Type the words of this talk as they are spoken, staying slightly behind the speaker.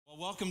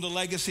Welcome to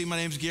Legacy. My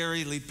name's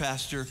Gary, lead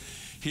pastor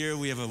here.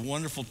 We have a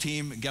wonderful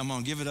team. Come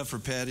on, give it up for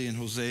Patty and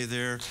Jose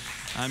there.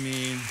 I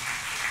mean,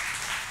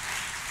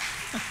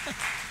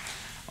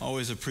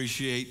 always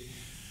appreciate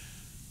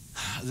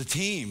the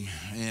team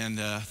and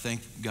thank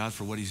God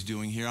for what he's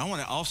doing here. I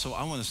want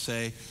to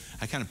say,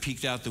 I kind of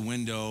peeked out the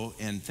window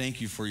and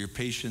thank you for your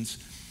patience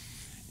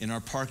in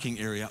our parking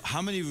area.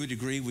 How many would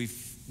agree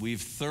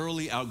we've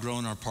thoroughly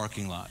outgrown our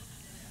parking lot?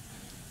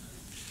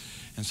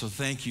 And so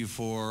thank you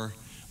for,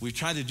 we've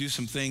tried to do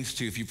some things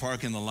to, if you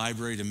park in the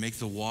library, to make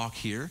the walk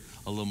here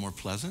a little more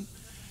pleasant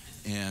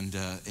and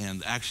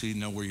actually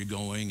know where you're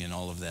going and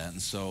all of that.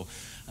 And so,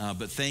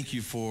 but thank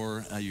you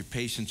for your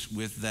patience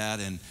with that.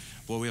 And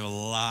boy, we have a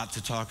lot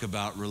to talk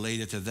about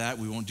related to that.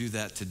 We won't do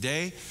that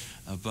today,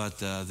 but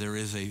there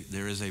is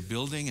a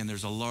building and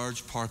there's a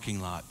large parking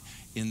lot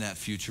in that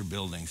future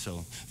building.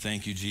 So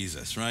thank you,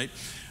 Jesus, right?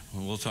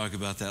 We'll talk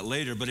about that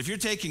later. But if you're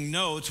taking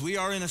notes, we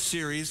are in a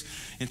series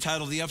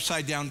entitled The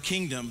Upside Down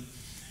Kingdom.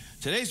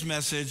 Today's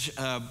message,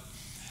 a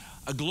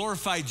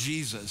glorified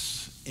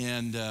Jesus.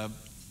 And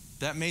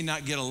that may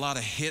not get a lot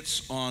of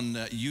hits on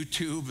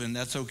YouTube, and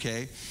that's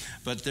okay.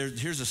 But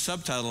here's a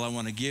subtitle I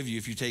want to give you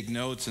if you take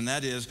notes, and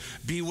that is,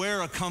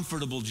 Beware a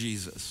Comfortable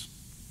Jesus,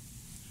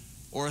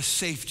 or a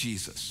Safe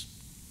Jesus.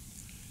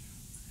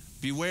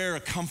 Beware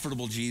a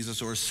comfortable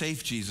Jesus or a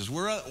safe Jesus.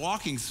 We're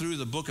walking through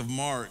the book of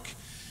Mark,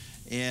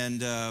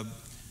 and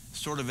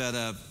sort of at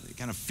a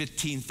kind of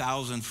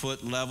 15,000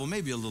 foot level,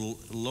 maybe a little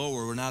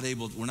lower. We're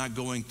not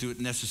going through it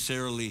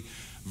necessarily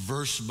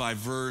verse by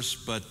verse,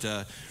 but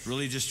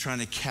really just trying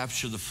to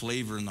capture the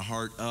flavor and the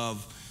heart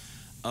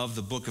of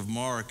the book of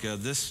Mark.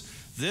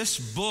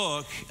 This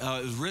book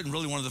was written,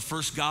 really one of the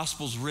first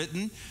gospels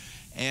written,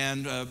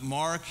 and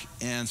Mark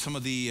and some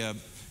of the,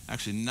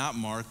 actually not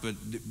Mark, but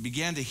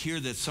began to hear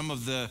that some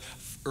of the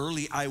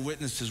early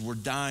eyewitnesses were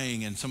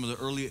dying and some of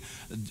the early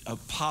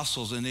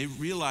apostles, and they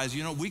realized,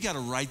 we got to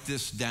write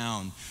this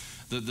down.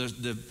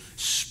 The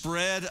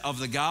spread of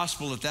the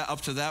gospel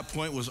up to that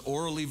point was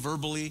orally,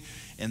 verbally,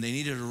 and they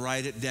needed to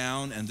write it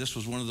down, and this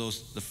was one of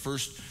the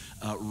first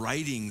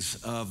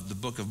writings of the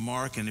book of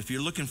Mark. And if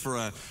you're looking for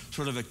a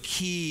sort of a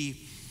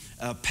key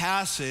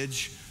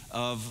passage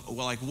of,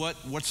 well, like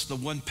what's the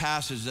one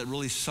passage that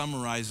really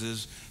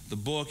summarizes the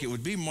book, it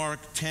would be Mark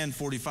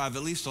 10:45.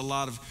 At least a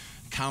lot of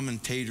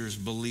commentators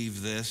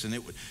believe this,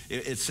 and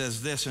it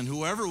says this: and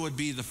whoever would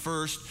be the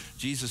first,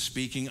 Jesus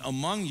speaking,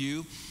 among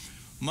you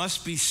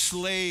must be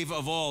slave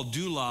of all,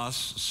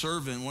 doulos,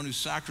 servant, one who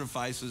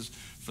sacrifices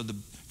for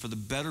the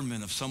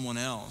betterment of someone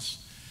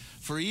else.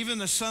 For even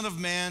the Son of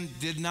Man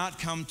did not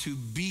come to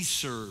be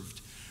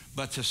served,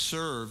 but to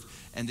serve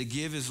and to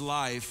give his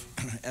life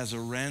as a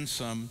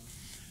ransom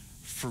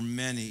for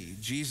many.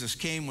 Jesus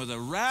came with a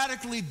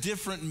radically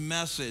different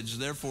message.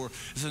 Therefore,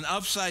 it's an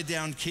upside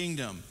down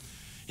kingdom.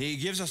 He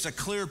gives us a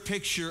clear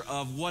picture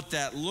of what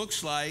that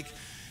looks like.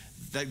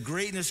 That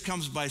greatness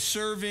comes by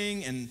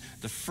serving, and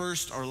the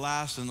first are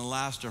last and the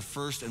last are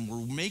first. And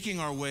we're making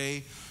our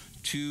way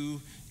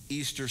to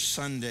Easter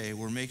Sunday.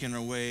 We're making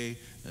our way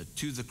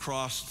to the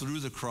cross, through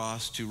the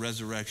cross, to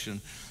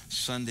Resurrection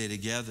Sunday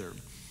together.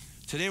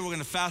 Today we're going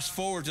to fast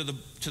forward to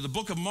the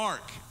book of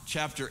Mark,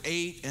 chapter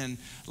 8, and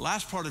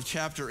last part of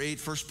chapter 8,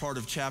 first part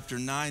of chapter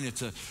 9.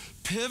 It's a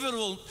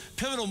pivotal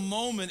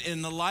moment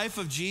in the life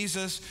of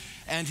Jesus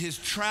and his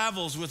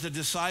travels with the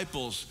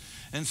disciples.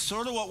 And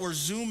sort of what we're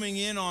zooming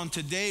in on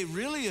today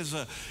really is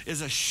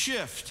a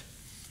shift.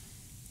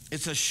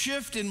 It's a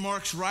shift in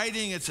Mark's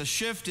writing. It's a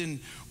shift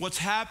in what's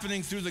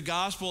happening through the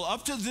gospel.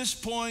 Up to this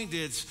point,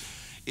 it's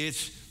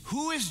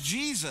who is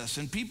Jesus?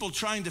 And people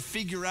trying to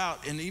figure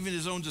out, and even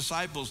his own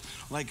disciples,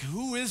 like,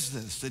 who is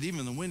this? That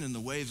even the wind and the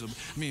waves,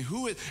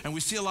 who is, and we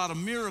see a lot of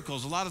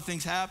miracles, a lot of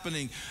things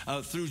happening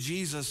through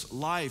Jesus'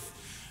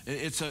 life.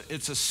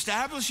 It's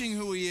establishing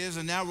who he is,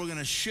 and now we're going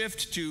to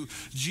shift to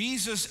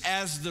Jesus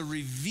as the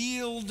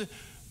revealed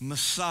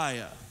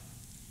Messiah.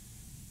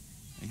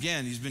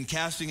 Again, he's been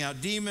casting out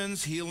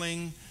demons,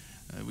 healing.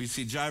 We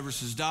see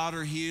Jairus'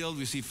 daughter healed.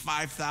 We see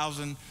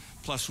 5,000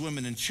 plus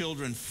women and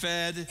children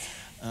fed.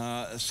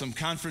 Some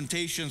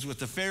confrontations with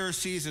the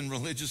Pharisees and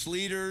religious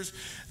leaders.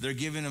 They're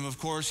giving him, of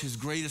course, his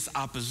greatest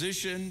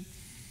opposition.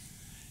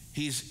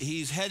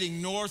 He's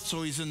heading north,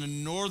 so he's in the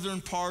northern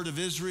part of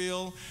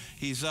Israel.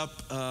 He's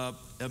up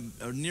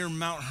near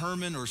Mount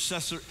Hermon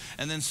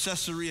and then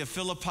Caesarea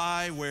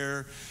Philippi,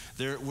 where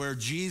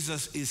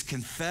Jesus is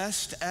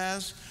confessed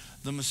as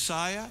the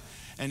Messiah,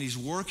 and he's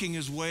working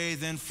his way.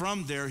 Then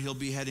from there, he'll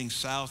be heading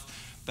south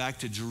back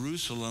to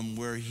Jerusalem,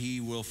 where he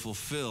will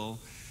fulfill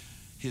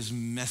his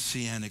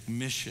messianic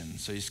mission.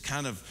 So it's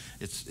kind of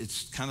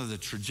the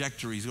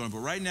trajectory he's going. But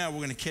right now, we're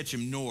going to catch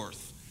him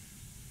north.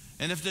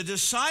 And if the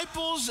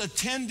disciples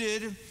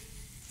attended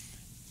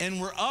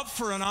and were up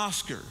for an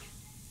Oscar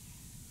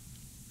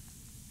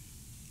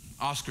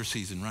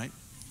season, right?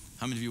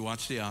 How many of you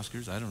watched the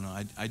Oscars? I don't know.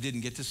 I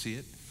didn't get to see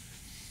it.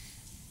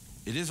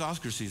 It is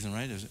Oscar season,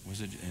 right?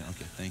 Was it? Yeah,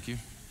 okay, thank you.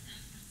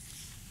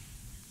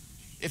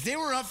 If they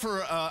were up for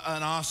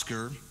an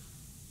Oscar,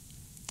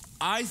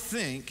 I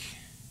think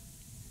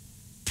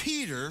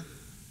Peter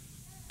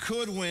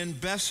could win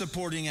Best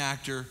Supporting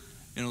Actor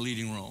in a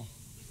leading role.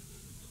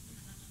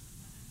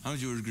 How many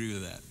of you would agree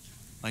with that?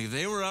 Like if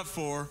they were up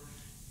for,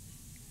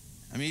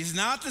 I mean, he's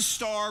not the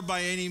star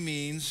by any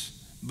means,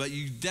 but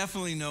you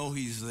definitely know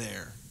he's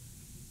there.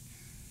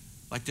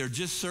 Like there are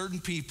just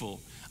certain people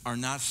are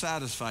not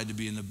satisfied to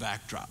be in the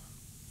backdrop.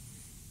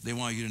 They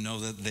want you to know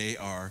that they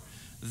are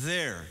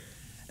there.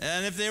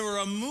 And if there were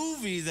a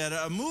movie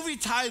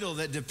title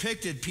that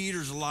depicted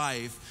Peter's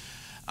life,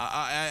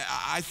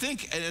 I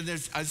think, and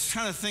I was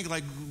trying to think,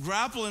 like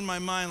grapple in my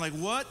mind, like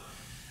what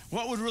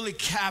would really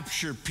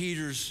capture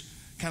Peter's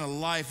kind of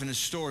life and his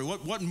story?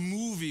 What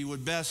movie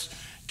would best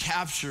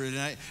capture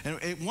it?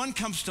 And one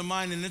comes to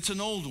mind, and it's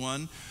an old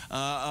one,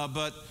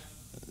 but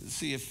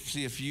see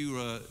if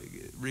you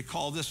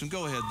recall this one.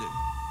 Go ahead there.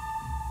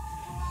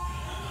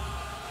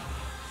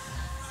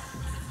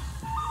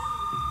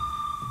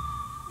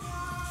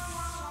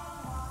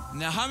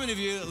 Now, how many of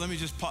you, let me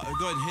just go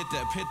ahead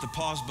and hit the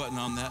pause button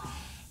on that.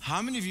 How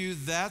many of you,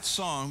 that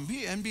song,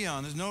 and be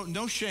honest,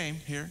 no shame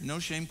here, no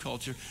shame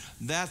culture,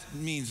 that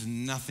means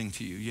nothing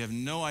to you. You have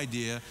no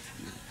idea,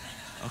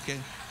 okay?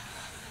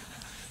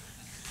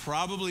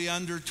 Probably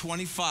under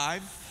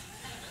 25.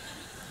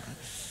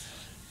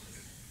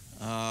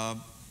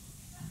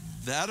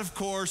 That, of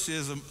course,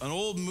 is an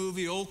old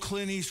movie, old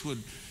Clint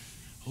Eastwood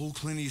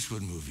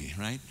movie,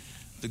 right?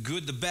 The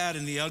good, the bad,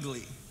 and the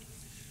ugly.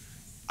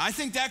 I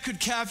think that could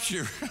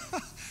capture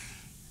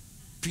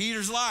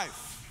Peter's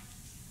life.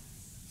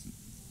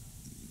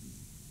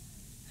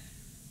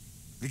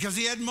 Because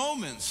he had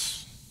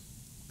moments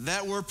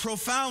that were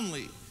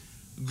profoundly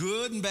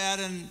good and bad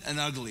and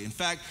ugly. In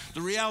fact,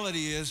 the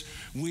reality is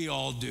we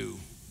all do,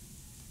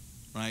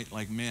 right?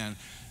 Like, man,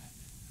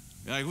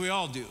 like we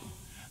all do.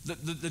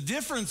 The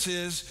difference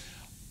is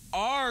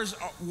ours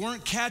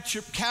weren't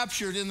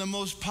captured in the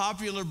most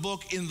popular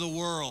book in the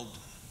world,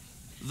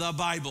 the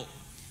Bible,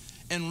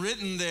 and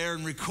written there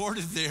and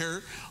recorded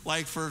there,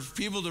 like for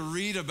people to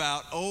read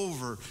about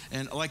over,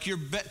 and like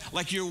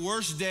your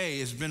worst day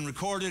has been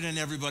recorded and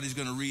everybody's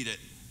going to read it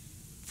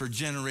for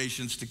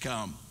generations to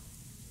come.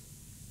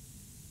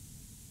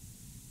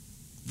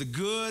 The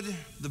good,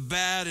 the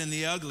bad, and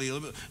the ugly.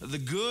 The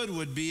good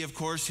would be, of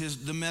course,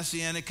 the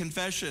Messianic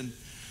confession,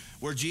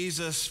 where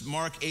Jesus,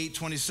 Mark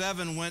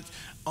 8:27, went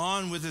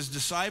on with his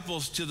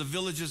disciples to the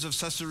villages of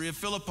Caesarea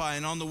Philippi.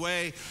 And on the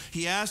way,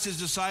 he asked his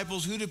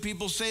disciples, "Who do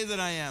people say that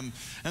I am?"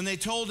 And they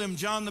told him,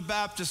 "John the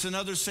Baptist, and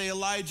others say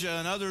Elijah,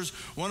 and others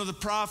one of the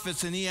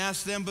prophets." And he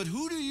asked them, "But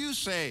who do you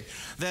say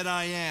that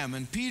I am?"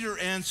 And Peter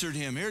answered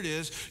him, here it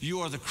is,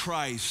 "You are the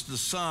Christ, the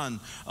Son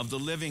of the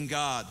living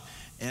God."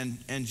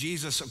 And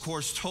Jesus, of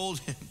course, told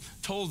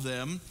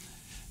them,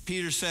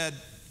 Peter said,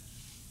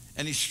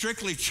 and he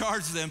strictly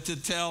charged them to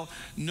tell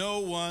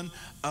no one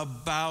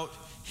about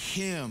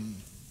him.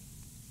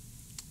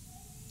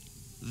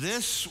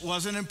 This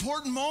was an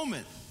important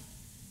moment.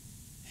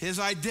 His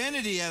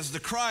identity as the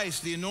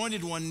Christ, the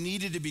Anointed One,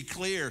 needed to be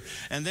clear.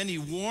 And then he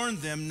warned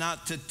them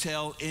not to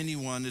tell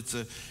anyone. It's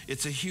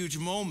a huge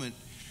moment.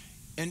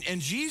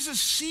 And Jesus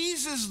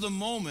seizes the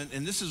moment,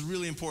 and this is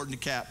really important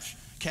to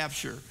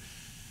capture,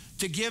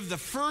 to give the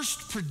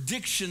first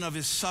prediction of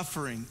his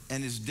suffering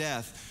and his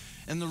death.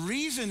 And the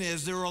reason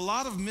is there are a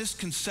lot of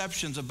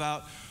misconceptions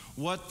about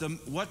what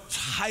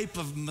type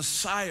of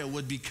Messiah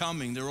would be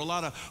coming. There were a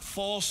lot of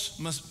false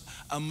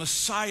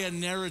Messiah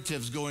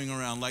narratives going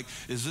around. Like,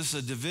 is this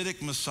a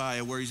Davidic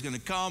Messiah where he's going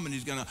to come and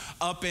he's going to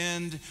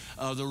upend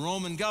the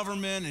Roman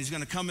government and he's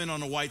going to come in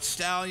on a white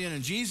stallion?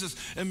 And Jesus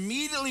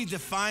immediately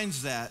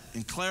defines that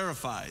and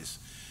clarifies.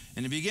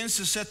 And he begins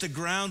to set the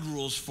ground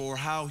rules for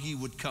how he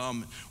would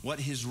come, what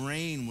his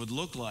reign would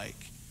look like.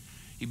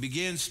 He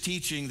begins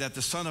teaching that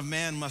the Son of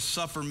Man must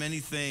suffer many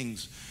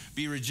things,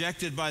 be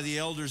rejected by the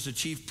elders, the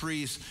chief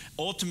priests,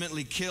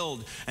 ultimately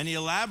killed. And he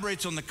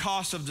elaborates on the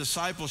cost of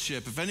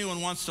discipleship. If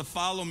anyone wants to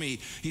follow me,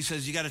 he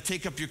says, you got to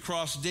take up your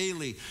cross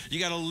daily. You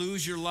got to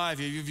lose your life.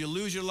 If you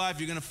lose your life,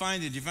 you're going to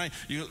find it.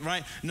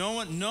 Right? No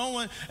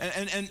one,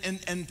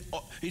 and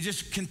he's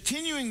just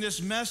continuing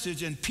this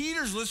message, and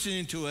Peter's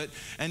listening to it,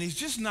 and he's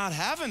just not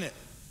having it.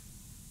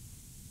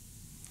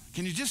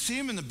 Can you just see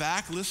him in the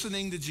back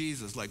listening to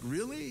Jesus? Like,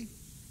 really?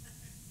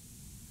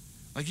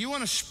 Like, you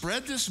want to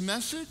spread this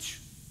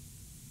message?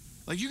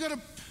 Like, we gotta,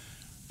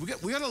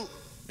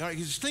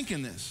 he's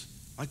thinking this.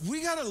 Like,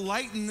 we got to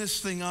lighten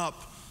this thing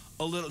up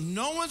a little.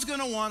 No one's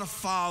going to want to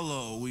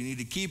follow. We need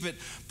to keep it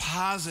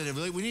positive.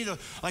 We need to,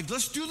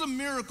 let's do the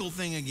miracle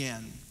thing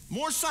again.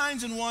 More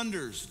signs and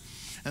wonders.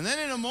 And then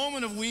in a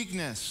moment of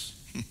weakness,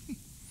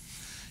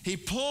 he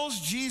pulls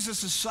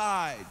Jesus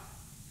aside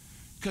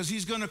because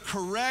he's going to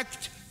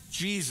correct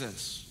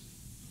Jesus.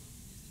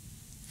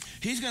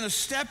 He's going to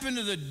step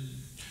into the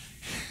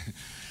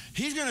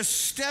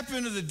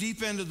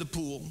deep end of the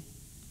pool.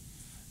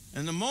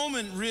 And the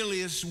moment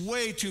really is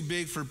way too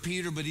big for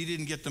Peter, but he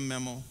didn't get the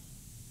memo.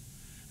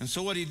 And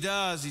so what he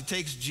does, he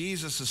takes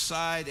Jesus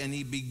aside and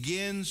he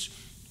begins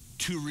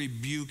to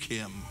rebuke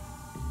him.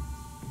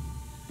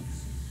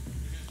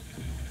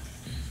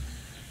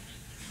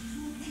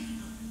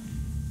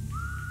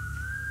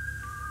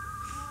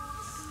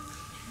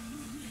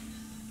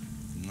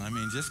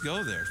 mean, just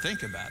go there.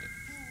 Think about it.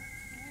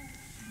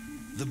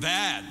 The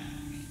bad.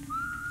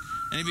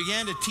 And he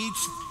began to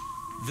teach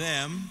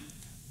them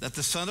that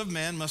the Son of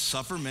Man must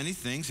suffer many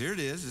things. Here it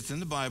is. It's in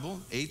the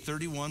Bible,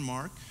 8:31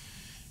 Mark.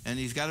 And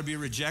he's got to be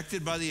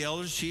rejected by the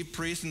elders, chief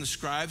priests, and the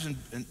scribes, and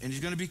he's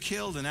going to be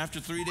killed. And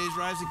after 3 days,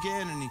 rise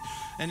again.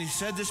 And he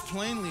said this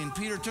plainly. And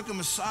Peter took him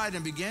aside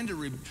and began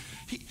to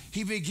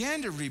he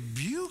began to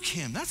rebuke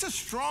him. That's a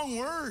strong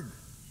word.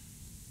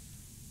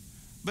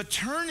 But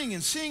turning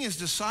and seeing his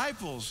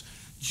disciples,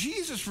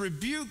 Jesus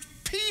rebuked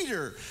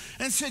Peter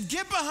and said,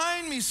 "Get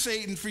behind me,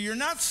 Satan, for you're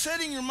not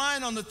setting your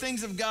mind on the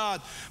things of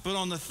God, but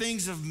on the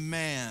things of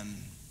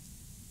man."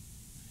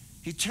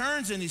 He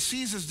turns and he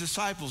sees his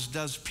disciples,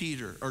 does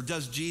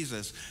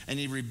Jesus, and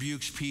he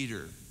rebukes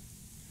Peter.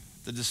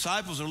 The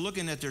disciples are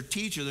looking at their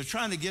teacher. They're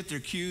trying to get their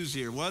cues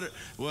here. What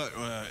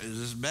is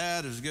this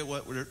bad? Is it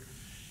good?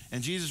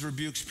 And Jesus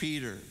rebukes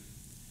Peter.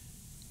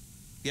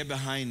 "Get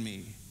behind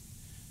me."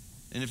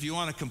 And if you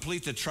want to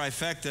complete the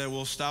trifecta,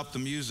 we'll stop the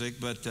music.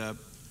 But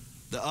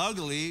the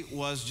ugly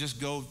was just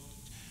go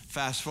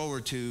fast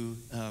forward to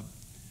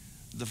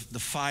the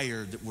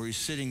fire where he's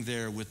sitting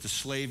there with the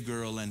slave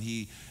girl, and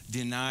he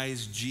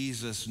denies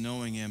Jesus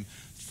knowing him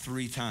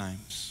 3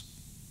 times.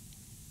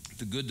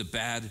 The good, the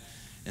bad,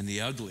 and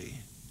the ugly.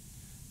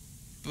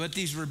 But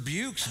these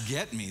rebukes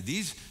get me.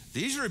 These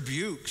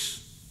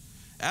rebukes.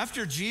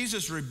 After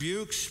Jesus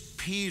rebukes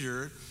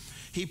Peter,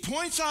 he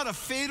points out a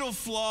fatal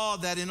flaw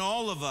that in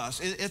all of us,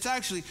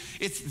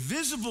 it's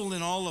visible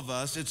in all of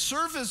us. It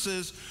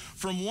surfaces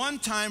from one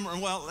time, or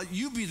well,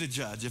 you be the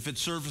judge if it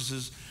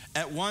surfaces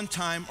at one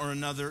time or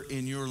another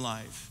in your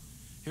life.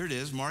 Here it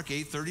is, Mark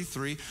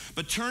 8:33.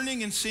 But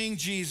turning and seeing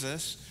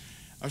Jesus,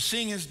 or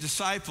seeing his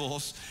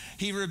disciples,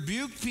 he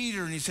rebuked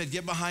Peter and he said,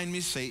 "Get behind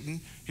me,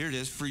 Satan." Here it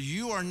is. "For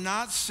you are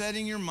not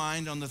setting your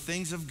mind on the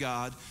things of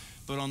God,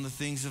 but on the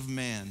things of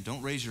man."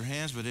 Don't raise your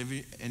hands, but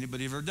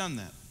anybody ever done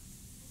that?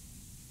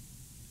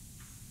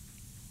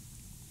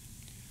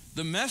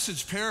 The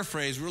Message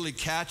paraphrase really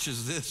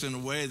catches this in a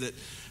way that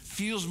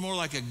feels more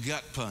like a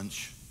gut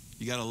punch.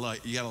 You gotta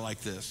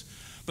like this.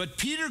 "But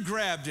Peter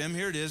grabbed him,"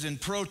 here it is, "in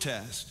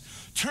protest.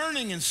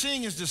 Turning and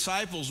seeing his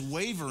disciples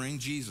wavering,"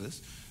 Jesus,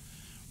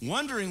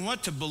 wondering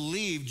what to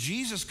believe,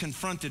 Jesus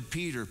confronted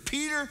Peter.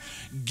 "Peter,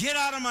 get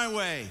out of my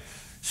way.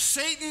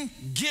 Satan,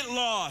 get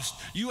lost.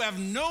 You have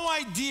no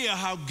idea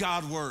how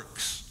God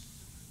works."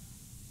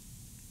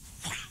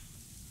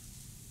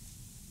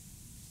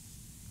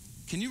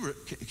 Can you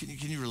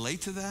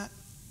relate to that?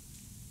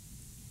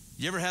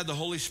 You ever had the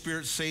Holy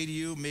Spirit say to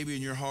you, maybe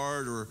in your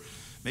heart or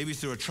maybe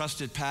through a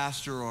trusted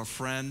pastor or a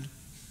friend,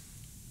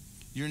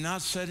 "You're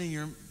not setting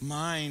your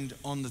mind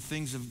on the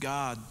things of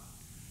God,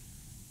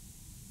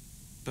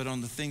 but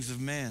on the things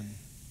of man"?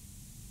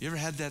 You ever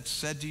had that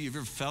said to you? You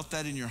ever felt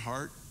that in your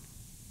heart?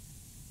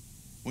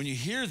 When you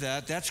hear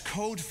that, that's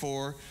code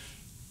for,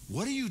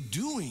 what are you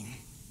doing?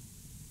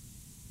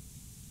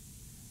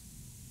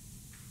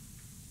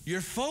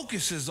 Your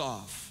focus is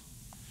off.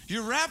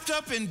 You're wrapped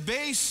up in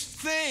base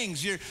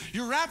things. You're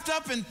wrapped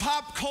up in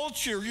pop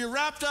culture. You're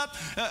wrapped up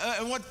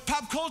in what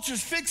pop culture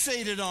is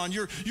fixated on.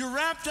 You're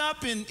wrapped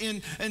up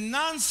in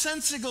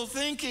nonsensical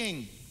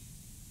thinking.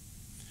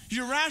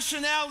 Your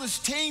rationale is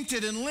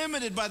tainted and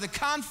limited by the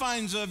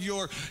confines of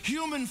your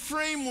human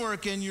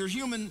framework and your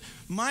human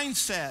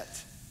mindset.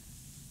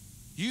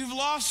 You've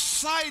lost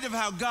sight of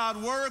how God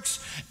works,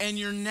 and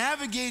you're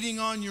navigating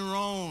on your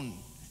own.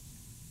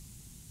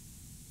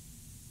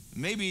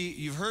 Maybe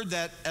you've heard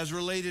that as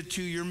related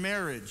to your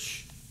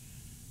marriage.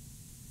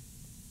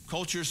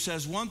 Culture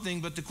says one thing,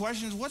 but the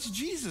question is, what's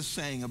Jesus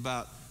saying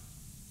about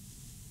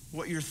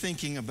what you're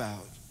thinking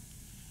about?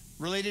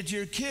 Related to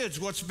your kids,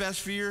 what's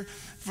best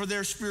for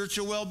their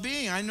spiritual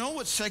well-being? I know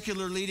what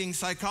secular leading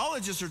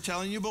psychologists are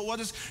telling you, but what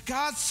does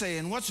God say?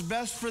 And what's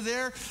best for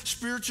their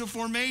spiritual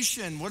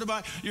formation? What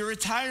about your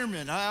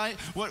retirement?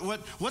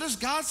 What does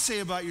God say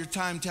about your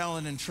time,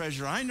 talent, and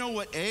treasure? I know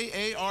what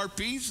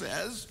AARP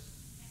says.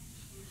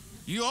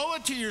 You owe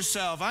it to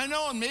yourself. I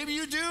know, and maybe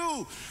you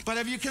do. But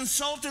have you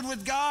consulted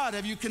with God?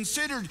 Have you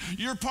considered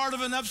you're part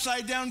of an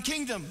upside-down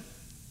kingdom?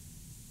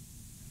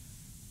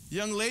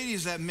 Young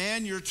ladies, that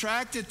man you're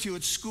attracted to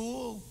at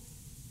school,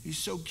 he's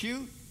so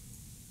cute.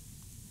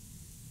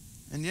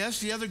 And yes,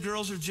 the other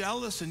girls are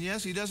jealous. And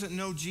yes, he doesn't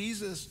know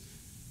Jesus.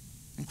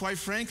 And quite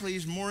frankly,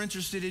 he's more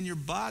interested in your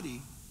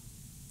body.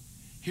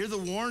 Hear the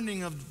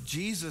warning of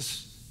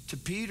Jesus to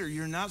Peter.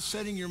 You're not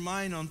setting your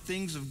mind on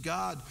things of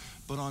God,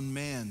 but on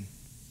man.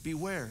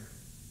 Beware.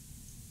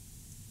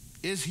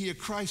 Is he a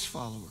Christ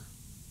follower?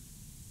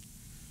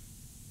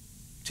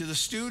 To the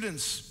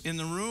students in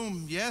the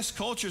room, yes,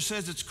 culture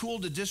says it's cool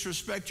to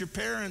disrespect your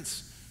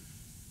parents,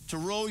 to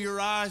roll your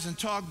eyes and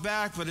talk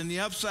back, but in the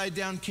upside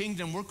down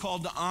kingdom, we're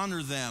called to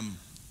honor them.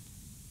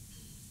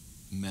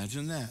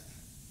 Imagine that.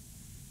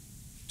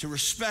 To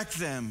respect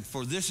them,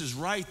 for this is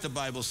right, the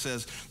Bible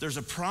says. There's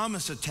a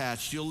promise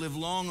attached. You'll live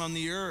long on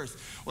the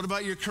earth. What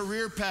about your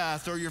career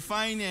path or your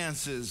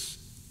finances?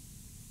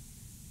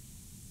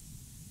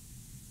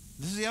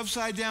 This is the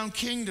upside down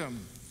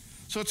kingdom.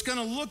 So it's going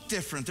to look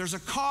different. There's a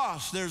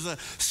cost. There's a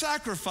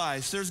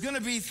sacrifice. There's going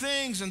to be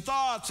things and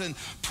thoughts and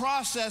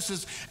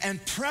processes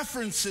and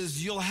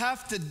preferences you'll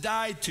have to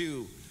die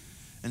to.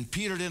 And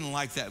Peter didn't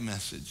like that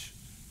message.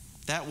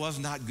 That was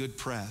not good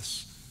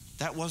press.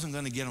 That wasn't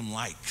going to get him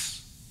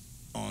likes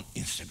on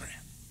Instagram.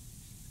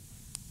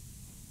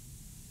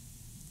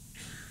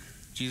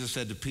 Jesus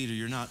said to Peter,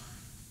 you're not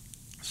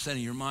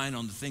setting your mind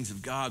on the things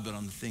of God, but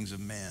on the things of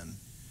man.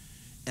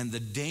 And the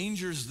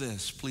danger is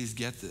this, please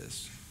get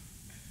this,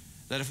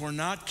 that if we're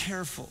not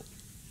careful,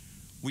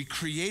 we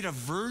create a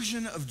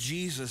version of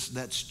Jesus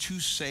that's too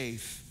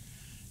safe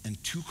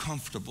and too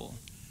comfortable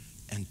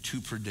and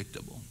too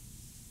predictable.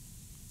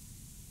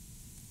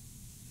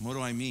 What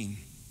do I mean?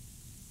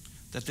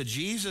 That the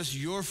Jesus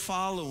you're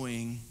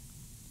following,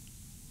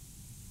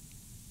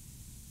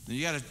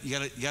 you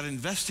gotta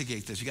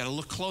investigate this. You gotta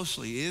look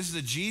closely. Is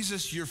the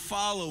Jesus you're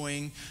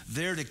following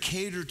there to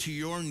cater to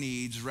your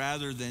needs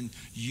rather than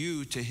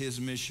you to his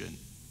mission?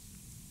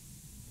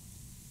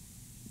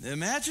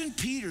 Imagine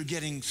Peter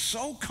getting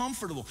so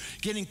comfortable,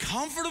 getting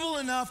comfortable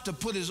enough to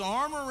put his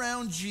arm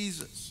around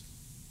Jesus.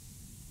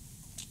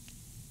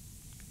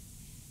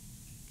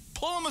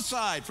 Pull him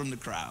aside from the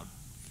crowd,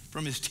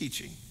 from his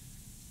teaching.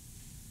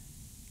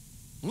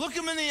 Look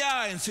him in the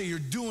eye and say, you're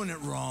doing it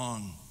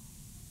wrong.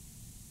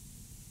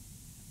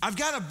 I've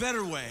got a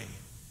better way.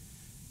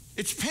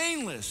 It's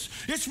painless.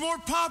 It's more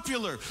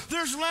popular.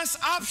 There's less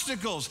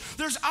obstacles.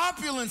 There's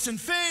opulence and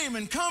fame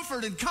and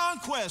comfort and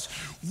conquest.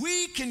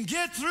 We can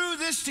get through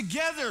this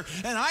together,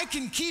 and I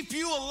can keep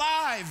you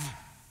alive.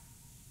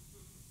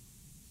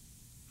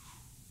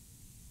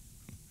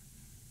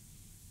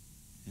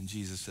 And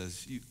Jesus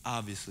says, you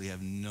obviously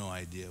have no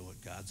idea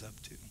what God's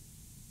up to.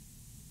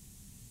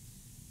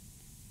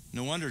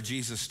 No wonder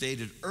Jesus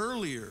stated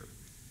earlier,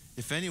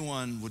 if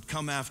anyone would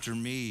come after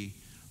me,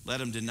 let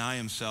him deny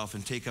himself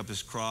and take up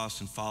his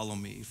cross and follow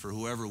me. For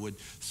whoever would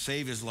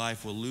save his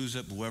life will lose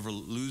it. But whoever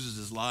loses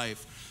his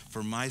life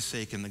for my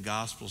sake and the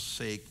gospel's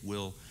sake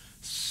will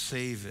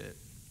save it.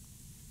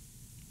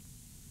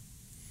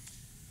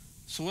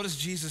 So what does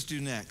Jesus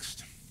do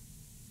next?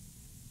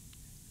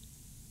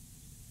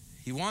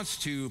 He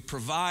wants to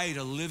provide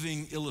a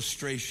living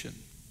illustration.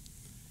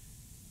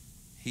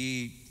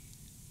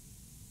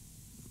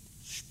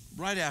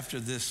 Right after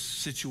this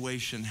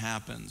situation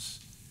happens,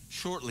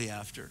 shortly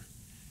after,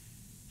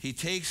 he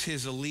takes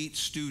his elite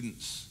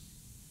students,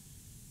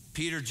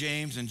 Peter,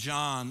 James, and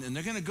John, and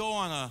they're going to go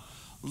on a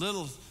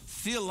little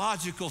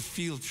theological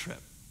field trip.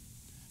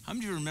 How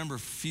many of you remember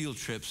field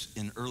trips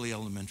in early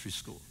elementary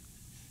school?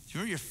 Do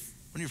you remember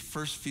one of your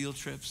first field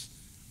trips?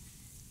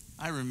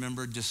 I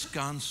remember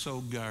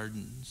Descanso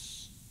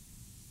Gardens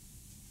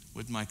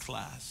with my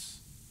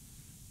class,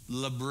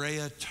 La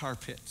Brea Tar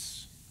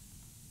Pits.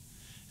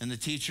 And the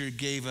teacher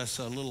gave us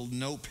a little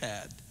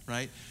notepad,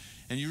 right?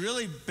 And you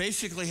really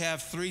basically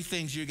have three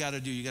things you got to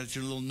do. You got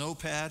your little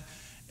notepad,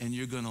 and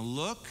you're going to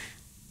look,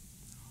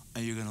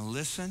 and you're going to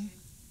listen,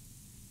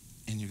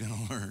 and you're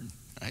going to learn,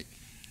 right?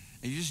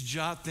 And you just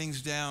jot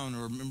things down.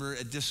 Or remember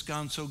at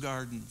Descanso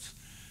Gardens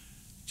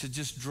to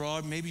just draw.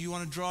 Maybe you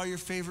want to draw your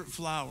favorite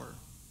flower.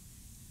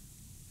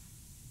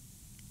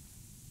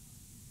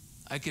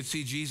 I could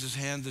see Jesus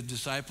hand the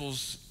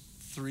disciples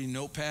 3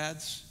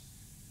 notepads,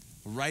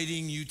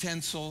 writing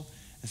utensil,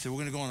 and say, we're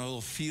going to go on a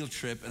little field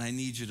trip, and I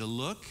need you to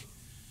look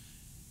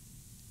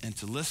and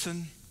to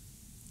listen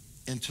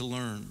and to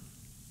learn.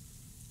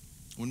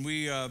 When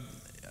we,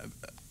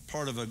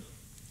 part of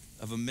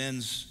a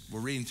men's, we're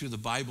reading through the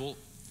Bible,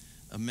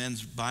 a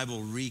men's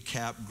Bible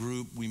recap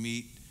group. We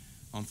meet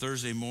on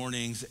Thursday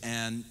mornings,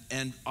 and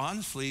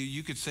honestly,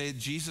 you could say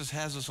Jesus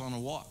has us on a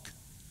walk.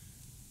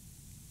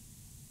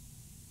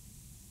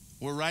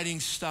 We're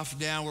writing stuff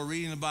down. We're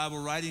reading the Bible,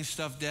 writing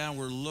stuff down.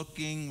 We're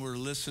looking, we're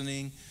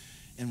listening,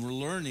 and we're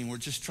learning. We're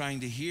just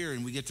trying to hear,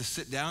 and we get to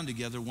sit down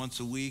together once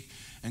a week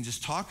and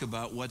just talk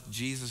about what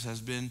Jesus has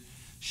been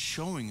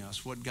showing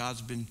us, what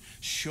God's been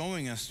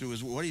showing us through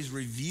his, what he's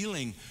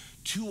revealing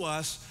to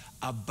us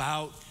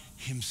about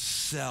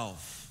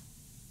himself.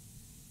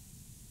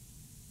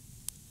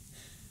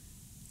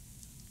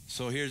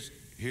 So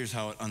here's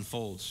how it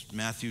unfolds.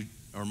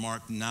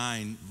 Mark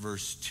 9,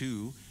 verse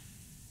 2.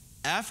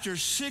 After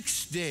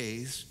 6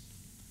 days,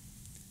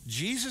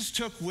 Jesus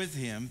took with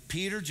him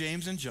Peter,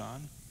 James, and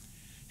John.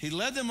 He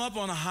led them up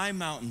on a high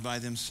mountain by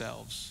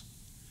themselves,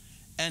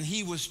 and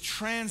he was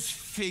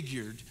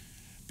transfigured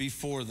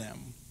before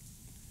them.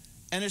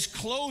 And his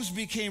clothes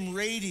became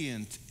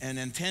radiant and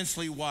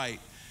intensely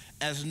white,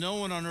 as no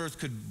one on earth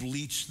could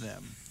bleach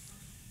them.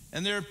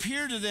 And there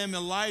appeared to them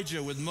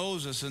Elijah with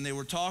Moses, and they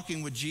were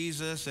talking with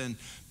Jesus. And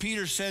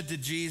Peter said to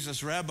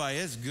Jesus, Rabbi,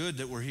 it's good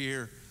that we're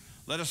here.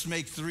 Let us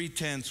make 3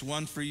 tents,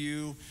 one for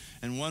you,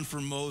 and one for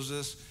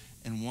Moses,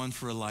 and one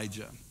for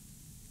Elijah.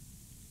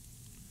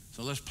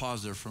 So let's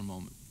pause there for a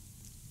moment.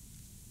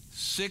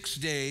 6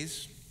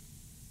 days,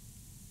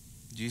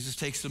 Jesus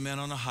takes the men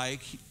on a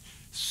hike.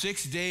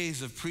 6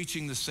 days of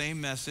preaching the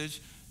same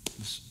message.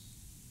 I'm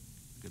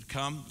going to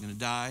come, I'm going to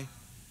die.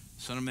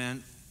 Son of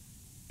Man,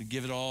 you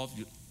give it all.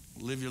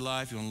 live your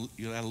life,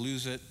 you got to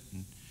lose it,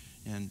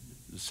 and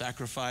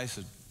sacrifice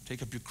and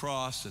take up your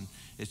cross. And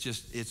it's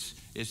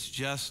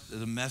just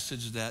the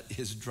message that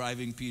is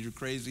driving Peter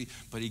crazy,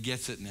 but he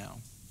gets it now.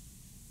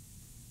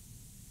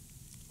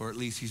 Or at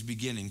least he's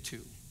beginning to.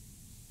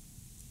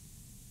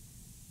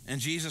 And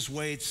Jesus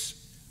waits,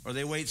 or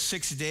they wait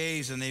 6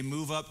 days, and they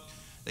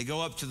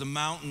go up to the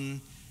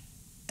mountain,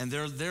 and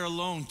they're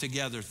alone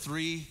together.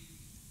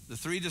 The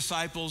three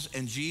disciples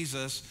and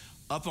Jesus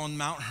up on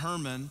Mount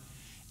Hermon,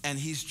 and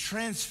he's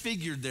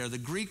transfigured there. The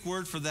Greek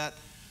word for that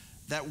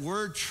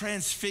word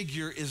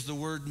transfigure is the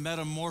word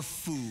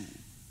metamorpho.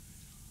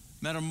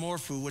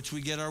 Metamorpho, which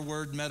we get our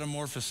word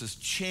metamorphosis,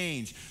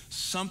 change.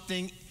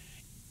 Something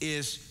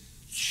is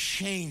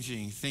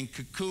changing. Think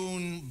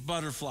cocoon,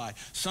 butterfly.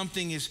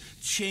 Something is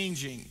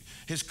changing.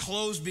 His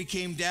clothes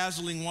became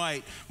dazzling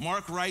white.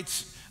 Mark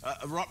writes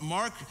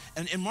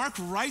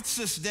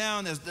this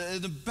down as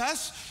the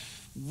best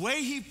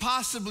way he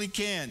possibly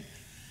can.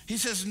 He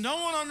says, no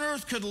one on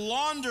earth could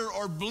launder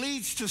or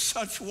bleach to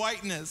such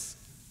whiteness.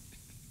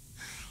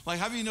 Like,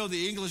 how do you know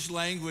the English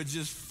language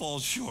just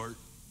falls short?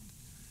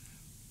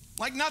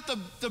 Like, not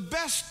the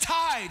best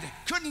tide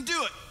couldn't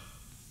do it.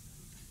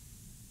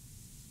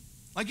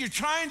 Like, you're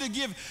trying to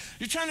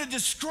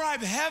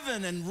describe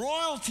heaven and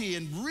royalty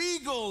and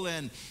regal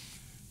and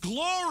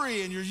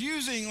glory, and you're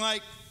using,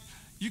 like,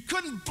 you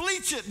couldn't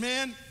bleach it,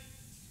 man.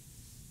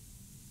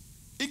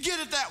 You get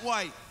it that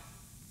white.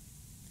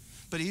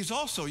 But he's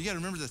also, you got to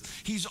remember this,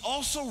 he's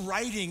also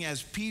writing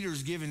as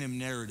Peter's giving him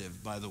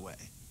narrative, by the way.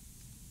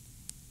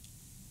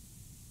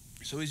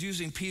 So he's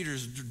using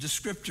Peter's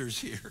descriptors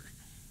here.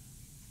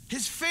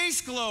 His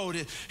face glowed,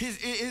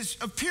 his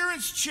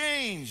appearance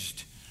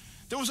changed.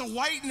 There was a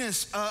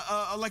whiteness,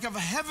 like of a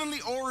heavenly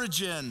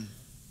origin.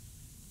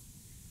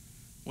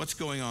 What's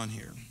going on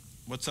here?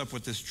 What's up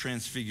with this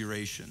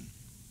transfiguration?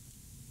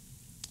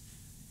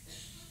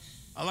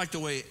 I like the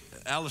way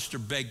Alistair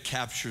Begg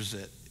captures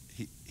it.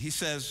 He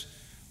says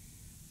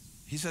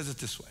it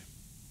this way.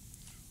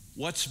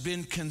 What's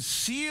been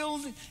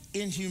concealed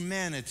in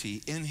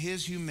humanity, in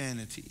his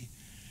humanity,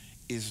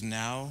 is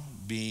now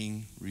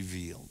being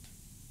revealed.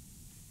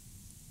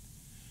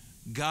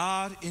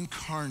 God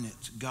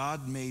incarnate,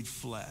 God made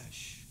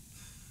flesh.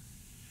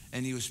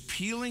 And he was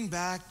peeling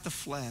back the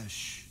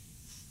flesh,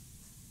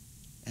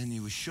 and he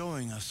was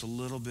showing us a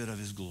little bit of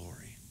his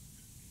glory.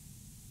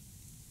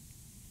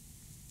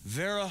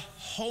 Vera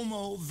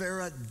homo,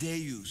 vera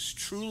deus,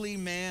 truly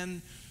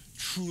man,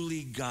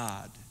 truly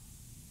God.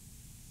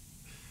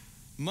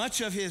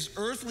 Much of his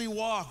earthly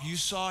walk, you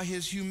saw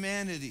his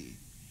humanity.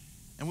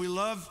 And we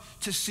love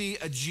to see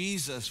a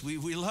Jesus. We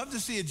love to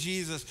see a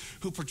Jesus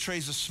who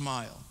portrays a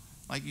smile.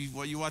 Like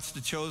you watch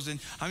The Chosen.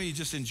 How many of you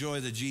just enjoy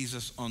the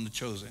Jesus on The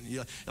Chosen?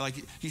 Like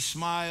he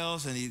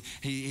smiles and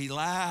he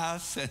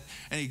laughs and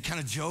he kind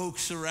of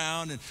jokes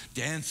around and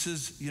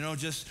dances,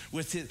 just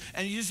with it.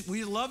 And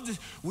we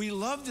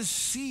love to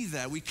see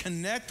that. We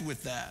connect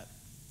with that.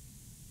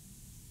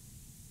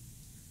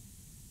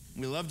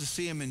 We love to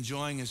see him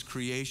enjoying his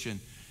creation,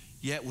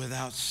 yet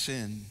without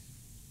sin.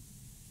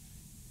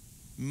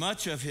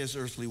 Much of his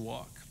earthly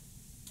walk.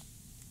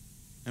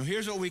 And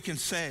here's what we can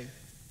say.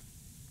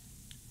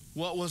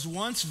 What was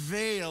once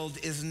veiled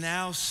is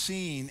now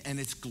seen, and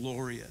it's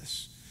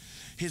glorious.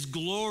 His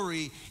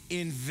glory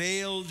in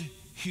veiled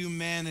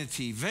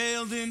humanity.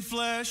 Veiled in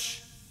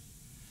flesh,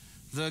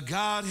 the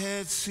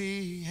Godhead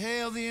see.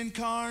 Hail the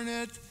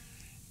incarnate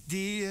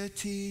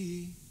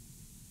deity.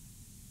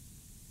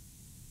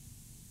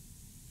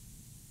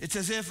 It's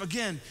as if,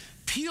 again,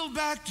 peeled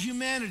back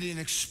humanity and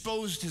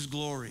exposed his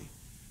glory.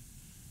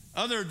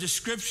 Other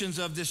descriptions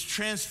of this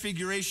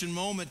transfiguration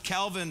moment,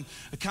 Calvin,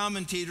 a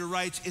commentator,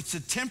 writes, it's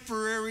a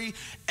temporary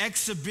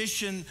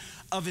exhibition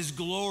of his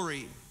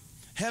glory.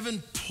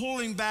 Heaven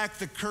pulling back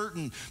the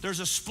curtain.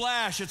 There's a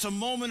splash. It's a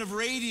moment of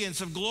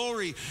radiance, of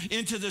glory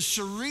into the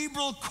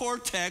cerebral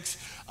cortex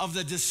of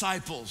the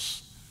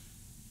disciples.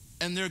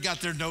 And they've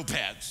got their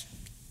notepads,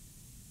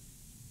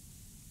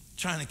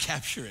 trying to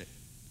capture it.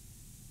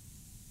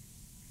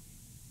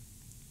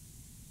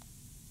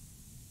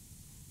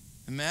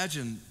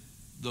 Imagine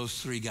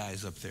those three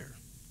guys up there.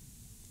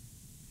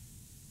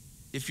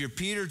 If you're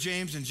Peter,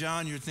 James, and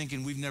John, you're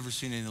thinking, we've never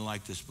seen anything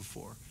like this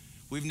before.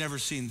 We've never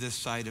seen this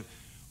side of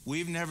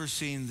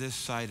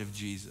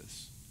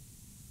Jesus.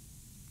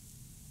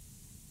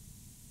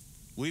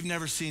 We've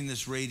never seen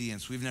this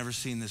radiance. We've never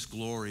seen this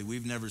glory.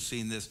 We've never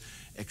seen this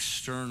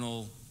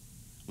external.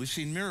 We've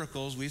seen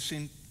miracles,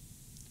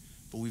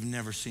 but we've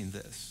never seen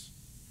this.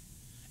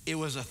 It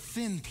was a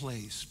thin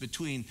place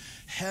between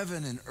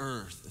heaven and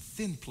earth, a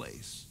thin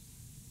place.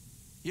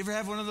 You ever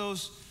have one of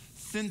those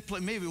thin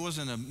places?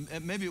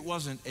 Maybe it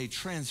wasn't a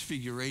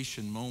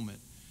transfiguration moment.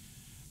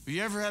 But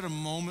you ever had a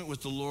moment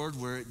with the Lord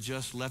where it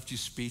just left you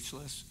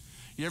speechless?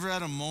 You ever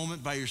had a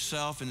moment by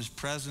yourself in his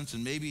presence?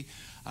 And maybe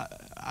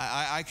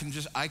I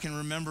can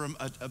remember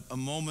a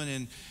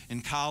moment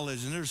in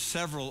college, and there's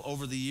several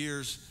over the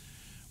years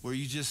where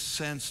you just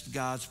sensed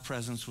God's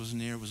presence was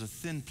near. It was a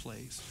thin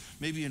place.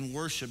 Maybe in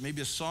worship,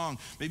 maybe a song.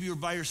 Maybe you were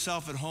by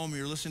yourself at home and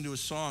you're listening to a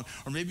song.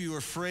 Or maybe you were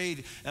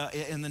afraid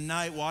in the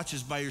night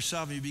watches by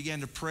yourself and you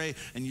began to pray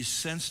and you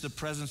sensed the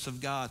presence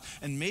of God.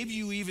 And maybe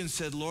you even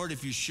said, Lord,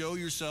 if you show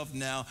yourself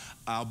now,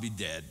 I'll be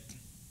dead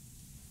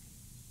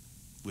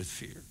with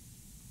fear.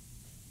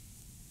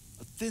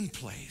 A thin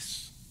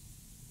place.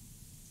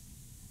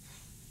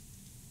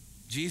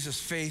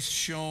 Jesus' face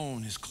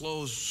shone, his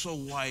clothes so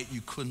white you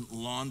couldn't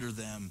launder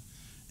them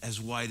as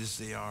white as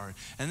they are.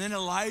 And then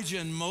Elijah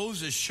and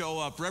Moses show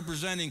up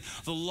representing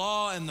the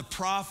law and the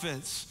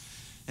prophets.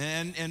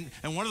 And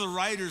one of the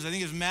writers, I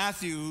think is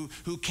Matthew,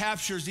 who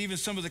captures even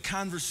some of the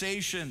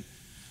conversation.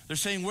 They're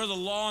saying where the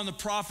law and the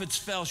prophets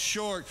fell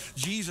short,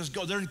 Jesus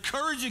go. They're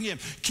encouraging him,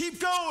 keep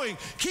going,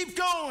 keep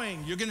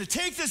going. You're going to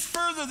take this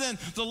further than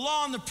the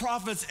law and the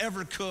prophets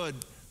ever could.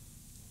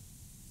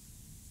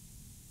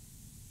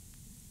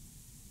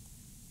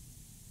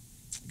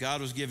 God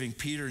was giving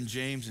Peter and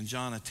James and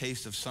John a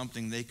taste of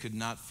something they could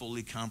not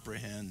fully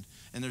comprehend.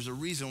 And there's a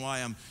reason why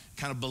I'm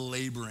kind of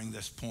belaboring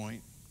this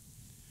point.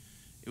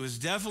 It was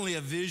definitely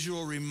a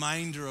visual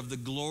reminder of the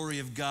glory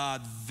of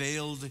God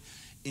veiled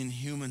in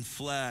human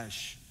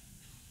flesh,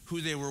 who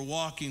they were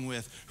walking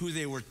with, who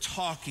they were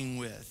talking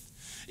with.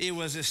 It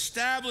was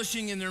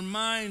establishing in their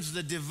minds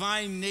the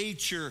divine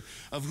nature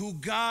of who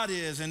God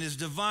is and his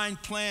divine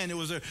plan. It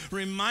was a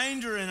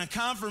reminder and a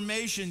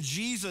confirmation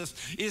Jesus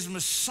is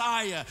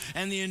Messiah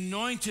and the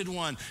anointed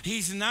one.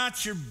 He's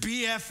not your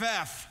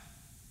BFF.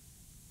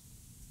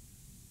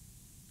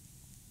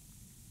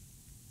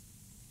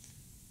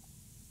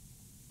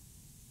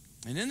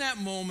 And in that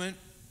moment,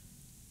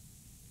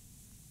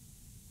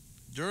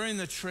 during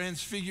the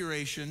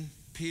transfiguration,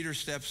 Peter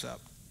steps up.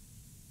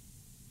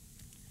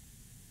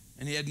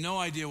 And he had no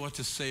idea what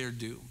to say or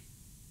do.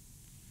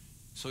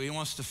 So he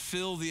wants to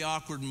fill the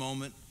awkward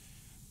moment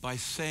by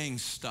saying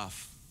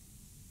stuff.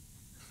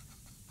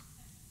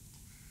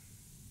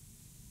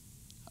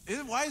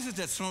 Why is it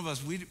that some of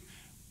us,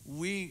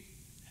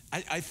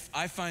 I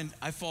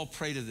fall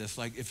prey to this.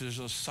 Like if there's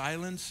a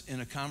silence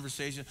in a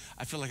conversation,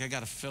 I feel like I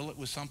got to fill it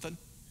with something.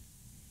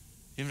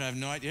 Even I have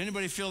no idea.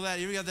 Anybody feel that?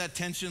 You ever got that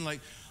tension,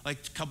 like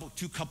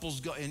two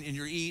couples go and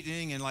you're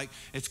eating and like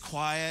it's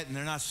quiet and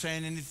they're not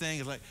saying anything.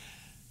 It's like,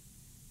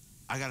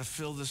 I got to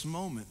fill this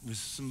moment with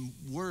some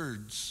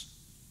words.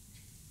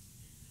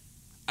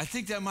 I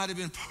think that might have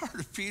been part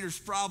of Peter's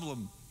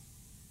problem.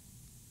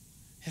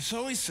 And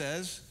so he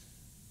says,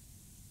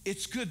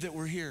 it's good that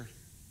we're here.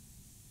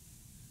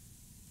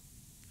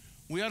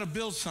 We ought to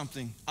build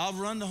something. I'll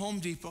run to Home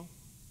Depot.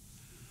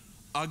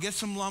 I'll get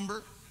some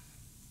lumber.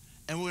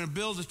 And we're going to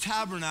build a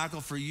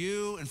tabernacle for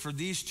you and for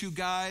these two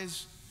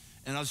guys.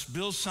 And let's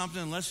build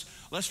something.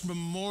 Let's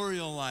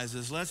memorialize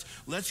this.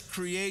 Let's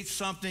create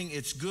something.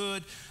 It's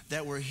good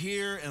that we're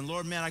here. And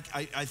Lord, man,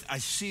 I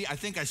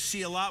think I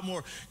see a lot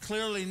more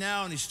clearly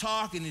now. And he's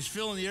talking, he's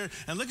filling the air.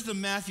 And look at the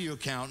Matthew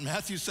account.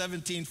 Matthew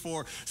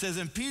 17:4 says,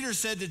 and Peter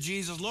said to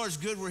Jesus, Lord, it's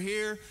good we're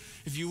here.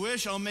 If you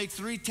wish, I'll make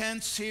 3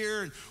 tents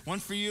here, and one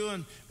for you,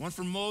 and one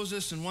for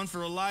Moses, and one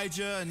for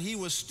Elijah. And he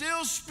was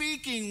still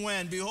speaking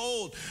when,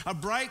 behold, a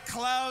bright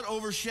cloud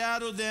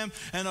overshadowed them,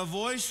 and a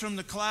voice from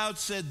the cloud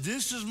said,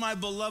 this is my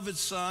beloved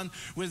Son,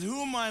 with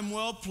whom I'm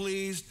well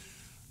pleased.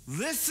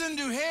 Listen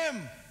to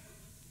him.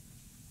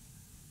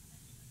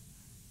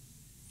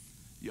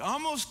 You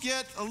almost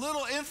get a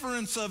little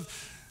inference of,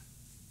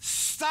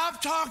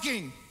 stop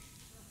talking.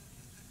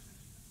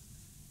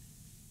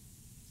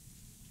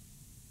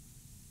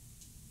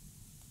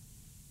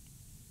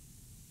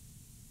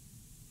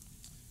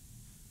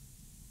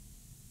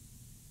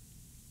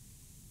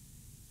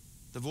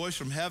 The voice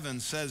from heaven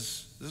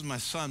says, this is my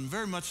Son,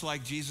 very much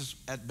like Jesus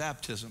at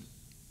baptism,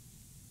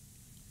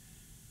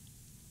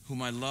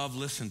 whom I love,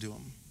 listen to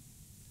him.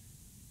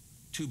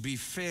 To be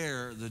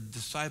fair, the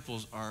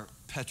disciples are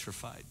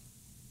petrified.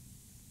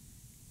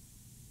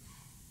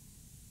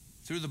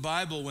 Through the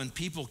Bible, when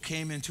people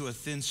came into a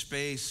thin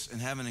space and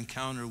have an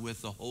encounter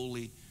with the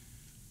holy,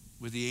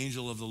 with the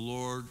angel of the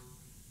Lord,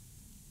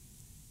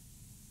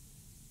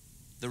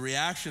 the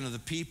reaction of the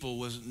people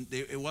was,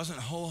 it wasn't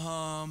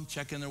ho-hum,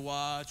 checking their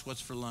watch,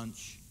 what's for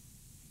lunch.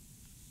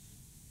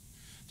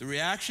 The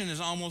reaction is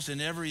almost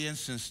in every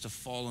instance to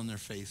fall on their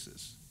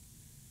faces.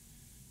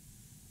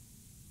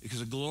 Because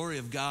the glory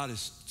of God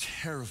is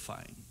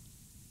terrifying.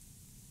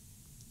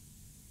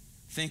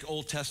 Think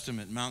Old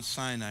Testament, Mount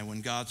Sinai, when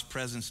God's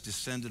presence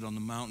descended on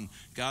the mountain.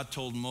 God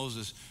told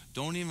Moses,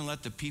 don't even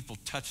let the people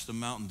touch the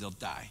mountain, they'll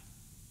die.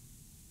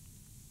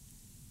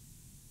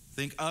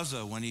 Think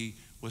Uzzah, when he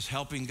was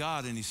helping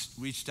God and he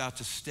reached out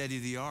to steady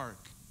the ark.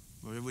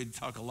 We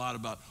talk a lot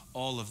about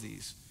all of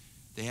these.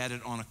 They had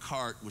it on a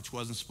cart, which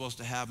wasn't supposed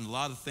to happen. A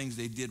lot of things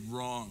they did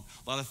wrong.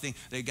 A lot of things,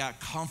 they got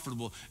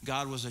comfortable.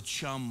 God was a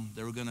chum.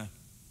 They were going to,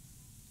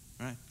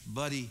 right,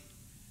 buddy,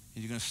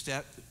 and you're going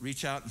to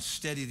reach out and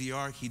steady the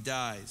ark. He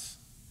dies.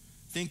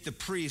 Think the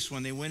priests,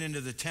 when they went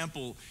into the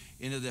temple,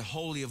 into the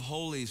Holy of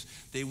Holies,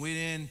 they went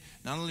in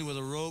not only with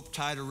a rope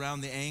tied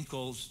around the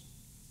ankles,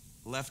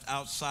 left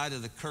outside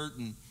of the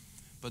curtain,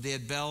 but they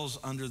had bells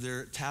under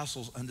their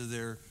tassels, under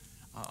their,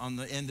 on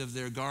the end of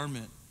their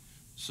garment,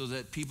 so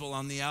that people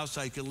on the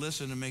outside could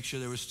listen and make sure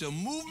there was still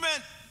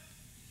movement.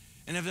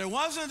 And if there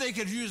wasn't, they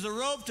could use the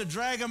rope to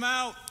drag them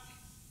out.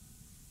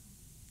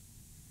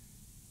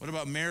 What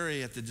about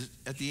Mary at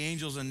the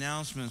angel's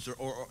announcement,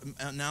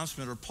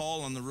 or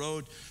Paul on the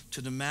road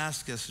to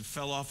Damascus and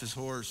fell off his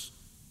horse?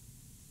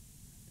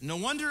 No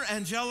wonder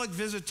angelic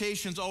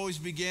visitations always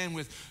began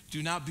with,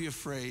 "Do not be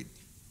afraid.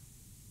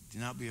 Do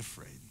not be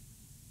afraid."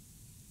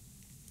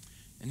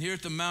 And here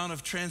at the Mount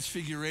of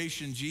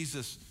Transfiguration,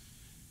 Jesus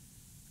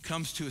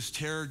comes to his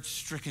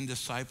terror-stricken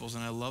disciples.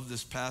 And I love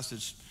this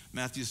passage,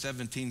 Matthew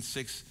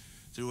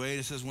 17:6-8.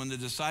 It says, when the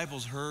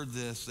disciples heard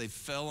this, they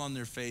fell on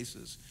their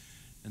faces,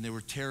 and they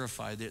were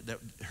terrified. They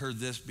heard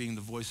this being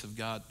the voice of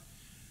God.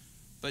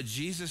 But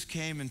Jesus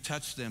came and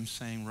touched them,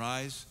 saying,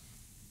 "Rise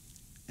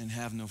and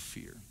have no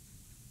fear."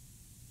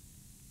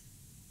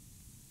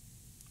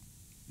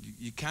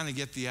 You kind of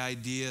get the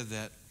idea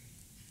that,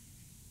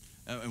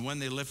 and when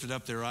they lifted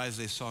up their eyes,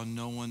 they saw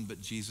no one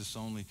but Jesus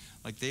only.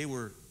 Like they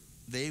were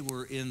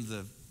in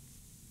the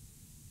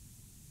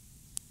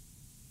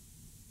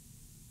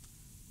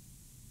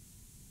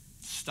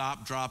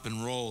stop, drop,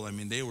 and roll. I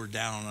mean, they were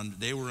down,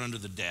 they were under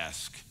the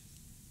desk.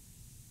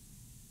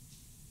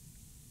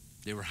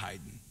 They were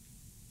hiding.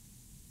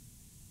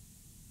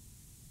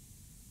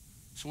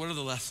 So what are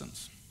the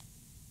lessons?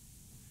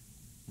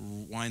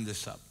 Wind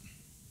this up.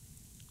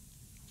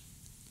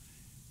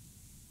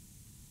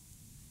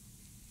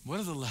 What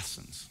are the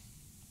lessons?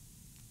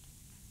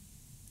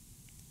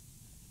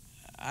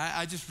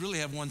 I just really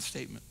have one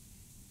statement.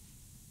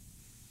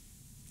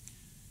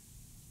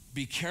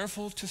 Be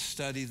careful to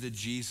study the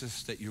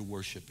Jesus that you're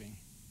worshiping.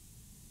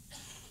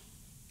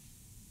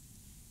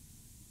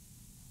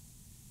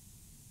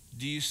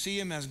 Do you see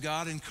him as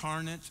God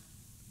incarnate,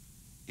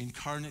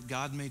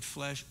 God made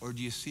flesh, or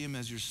do you see him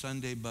as your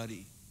Sunday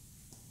buddy,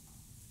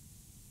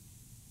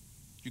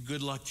 your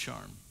good luck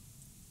charm,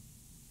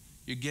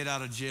 your get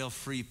out of jail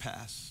free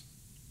pass?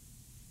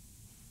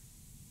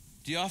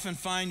 Do you often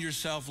find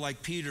yourself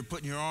like Peter,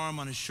 putting your arm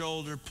on his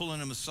shoulder,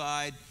 pulling him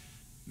aside,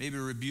 maybe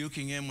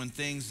rebuking him when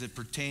things that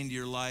pertain to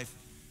your life,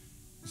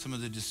 some of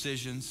the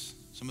decisions,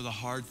 some of the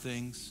hard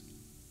things?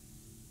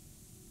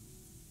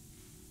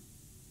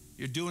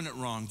 You're doing it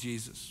wrong,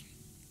 Jesus.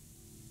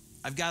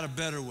 I've got a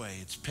better way.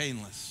 It's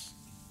painless.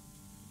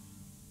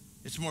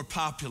 It's more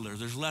popular.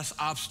 There's less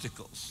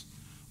obstacles.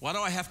 Why do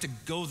I have to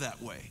go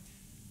that way?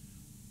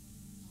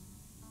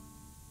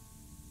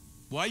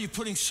 Why are you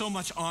putting so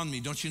much on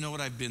me? Don't you know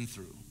what I've been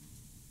through?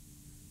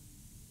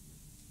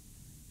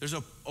 There's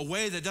a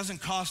way that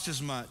doesn't cost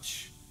as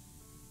much.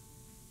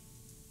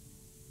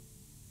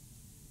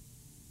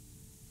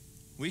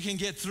 We can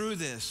get through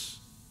this,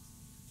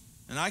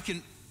 and I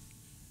can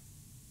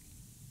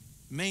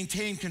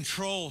maintain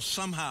control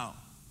somehow.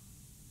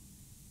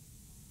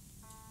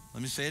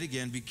 Let me say it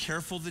again. Be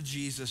careful the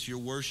Jesus you're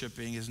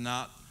worshiping is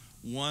not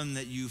one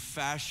that you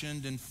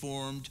fashioned and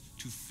formed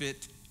to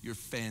fit your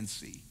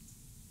fancy.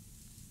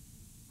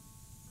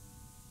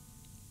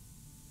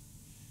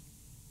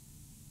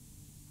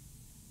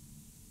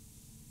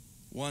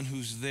 One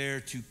who's there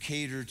to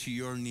cater to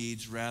your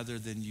needs rather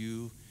than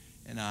you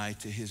and I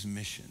to his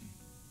mission.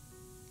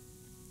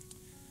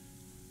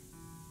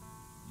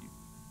 You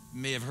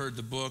may have heard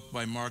the book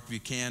by Mark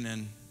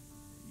Buchanan,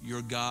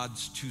 Your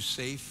God's Too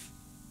Safe.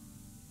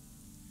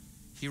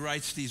 He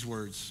writes these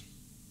words.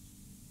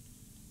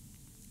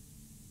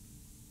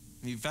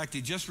 In fact,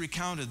 he just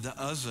recounted the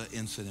Uzzah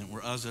incident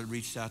where Uzzah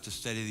reached out to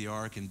steady the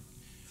ark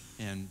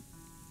and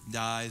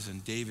dies,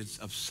 and David's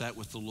upset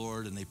with the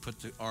Lord, and they put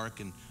the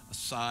ark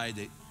aside.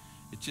 It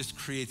just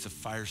creates a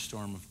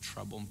firestorm of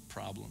trouble and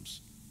problems.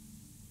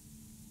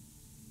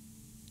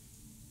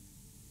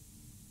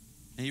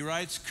 And he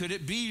writes, could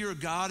it be your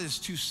God is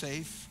too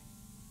safe?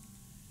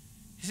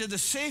 He said, the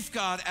safe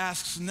God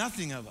asks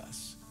nothing of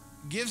us,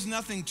 gives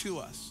nothing to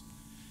us.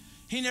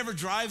 He never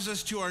drives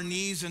us to our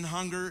knees in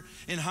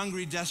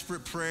hungry,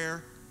 desperate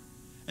prayer,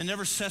 and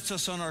never sets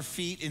us on our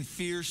feet in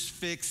fierce,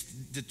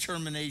 fixed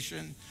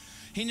determination.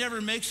 He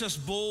never makes us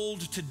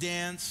bold to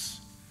dance.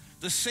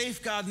 The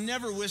safe God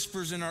never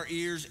whispers in our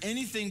ears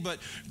anything but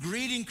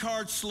greeting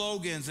card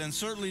slogans, and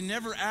certainly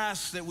never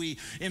asks that we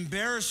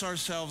embarrass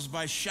ourselves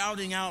by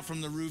shouting out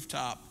from the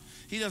rooftop.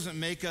 He doesn't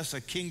make us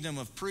a kingdom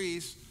of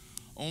priests,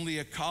 only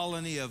a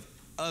colony of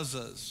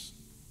Uzzahs,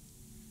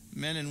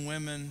 men and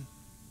women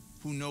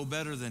who know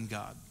better than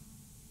God.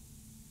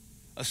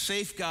 A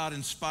safe God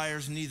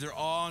inspires neither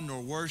awe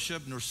nor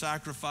worship nor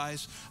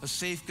sacrifice. A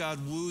safe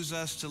God woos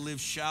us to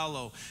live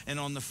shallow and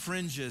on the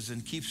fringes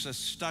and keeps us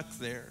stuck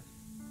there.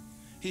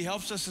 He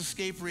helps us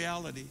escape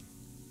reality.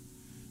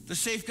 The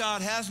safe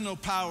God has no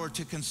power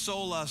to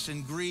console us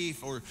in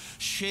grief or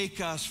shake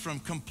us from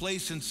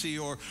complacency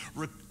or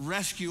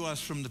rescue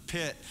us from the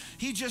pit.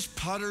 He just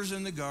putters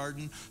in the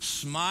garden,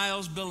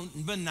 smiles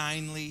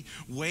benignly,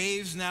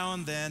 waves now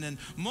and then, and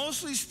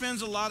mostly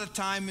spends a lot of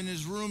time in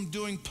his room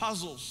doing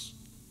puzzles.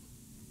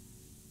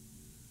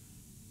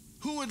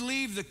 Who would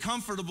leave the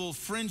comfortable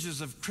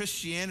fringes of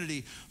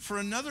Christianity for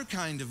another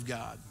kind of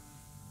God?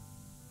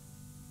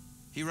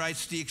 He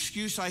writes, the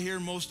excuse I hear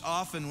most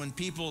often when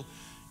people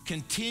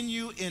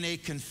continue in a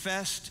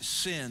confessed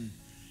sin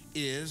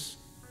is,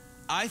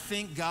 I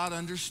think God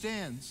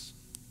understands.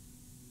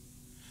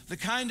 The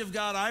kind of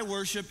God I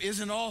worship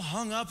isn't all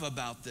hung up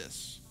about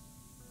this.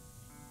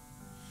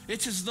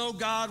 It's as though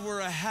God were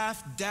a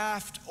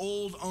half-daft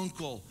old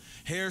uncle,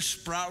 hair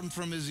sprouting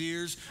from his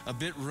ears, a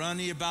bit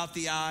runny about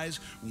the eyes,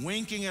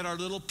 winking at our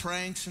little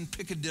pranks and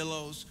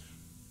picadillos.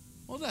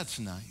 Well, that's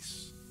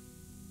nice.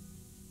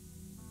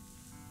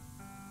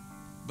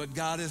 But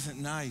God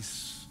isn't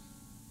nice.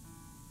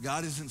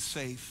 God isn't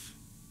safe.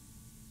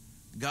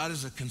 God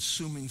is a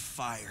consuming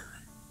fire.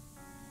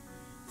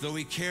 Though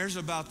he cares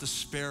about the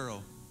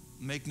sparrow,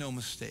 make no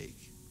mistake,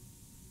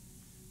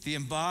 the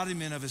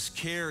embodiment of his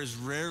care is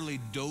rarely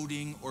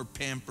doting or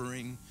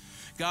pampering.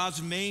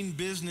 God's main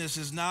business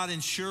is not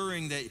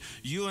ensuring that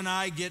you and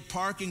I get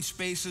parking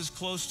spaces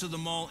close to the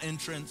mall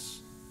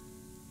entrance,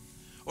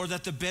 or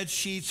that the bed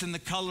sheets in the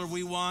color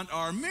we want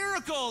are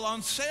miracle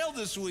on sale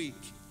this week.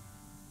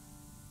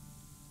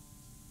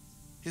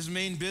 His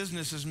main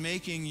business is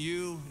making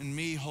you and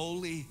me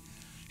holy.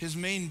 His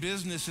main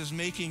business is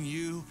making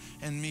you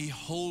and me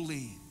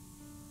holy.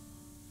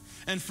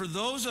 And for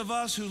those of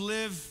us who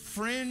live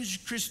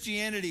fringe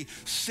Christianity,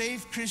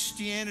 safe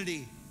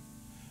Christianity,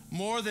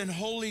 more than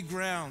holy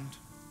ground,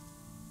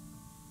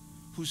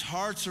 whose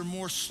hearts are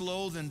more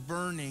slow than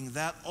burning,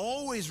 that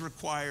always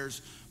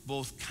requires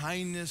both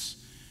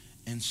kindness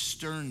and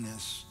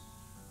sternness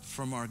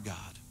from our God.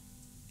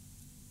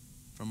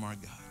 From our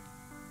God.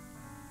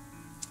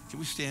 Can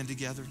we stand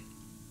together?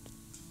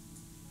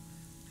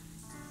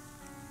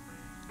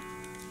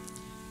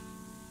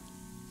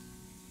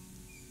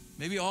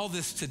 Maybe all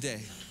this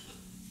today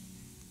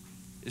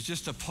is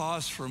just a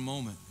pause for a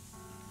moment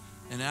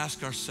and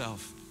ask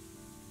ourselves,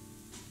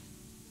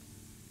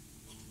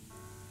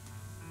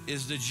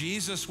 is the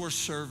Jesus we're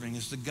serving,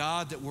 is the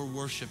God that we're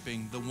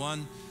worshiping the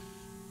one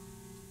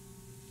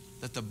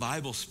that the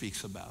Bible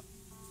speaks about,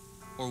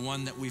 or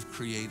one that we've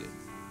created?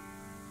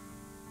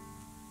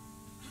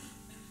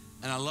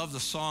 And I love the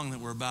song that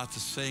we're about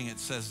to sing. It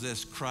says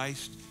this,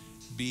 Christ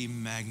be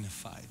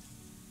magnified.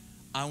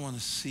 I want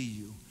to see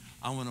you.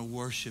 I want to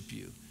worship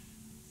you.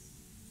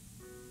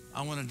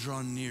 I want to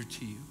draw near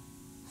to you.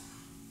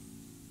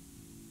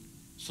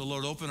 So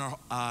Lord, open our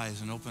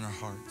eyes and open our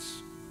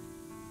hearts.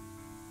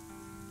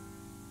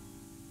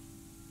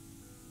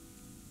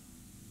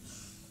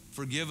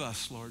 Forgive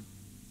us, Lord.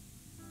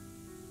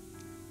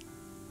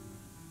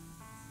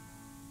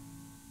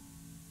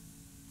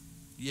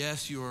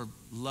 Yes, you are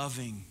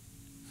loving.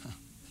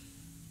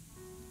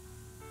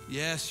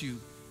 Yes, you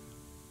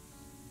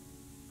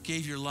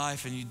gave your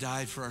life and you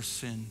died for our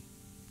sin.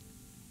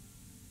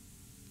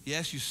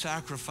 Yes, you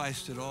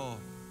sacrificed it all.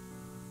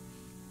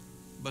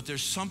 But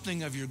there's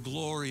something of your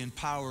glory and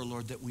power,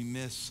 Lord, that we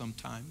miss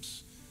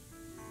sometimes.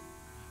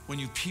 When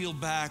you peel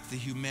back the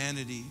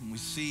humanity and we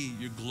see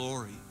your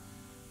glory,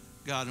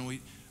 God, and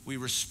we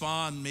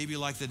respond maybe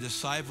like the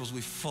disciples, we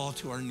fall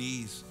to our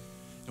knees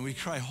and we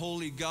cry,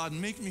 holy God,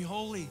 make me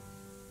holy.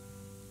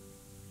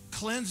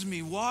 Cleanse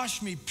me,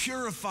 wash me,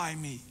 purify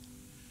me.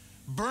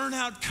 Burn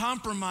out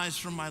compromise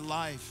from my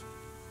life.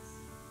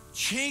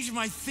 Change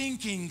my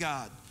thinking,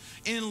 God.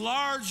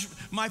 Enlarge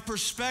my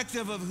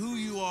perspective of who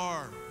you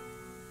are.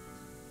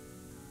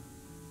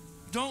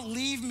 Don't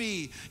leave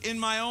me in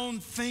my own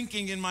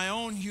thinking, in my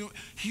own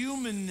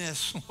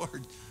humanness,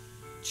 Lord.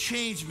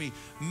 Change me.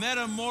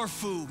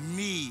 Metamorpho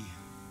me.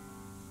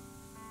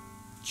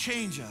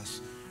 Change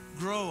us.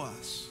 Grow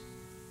us.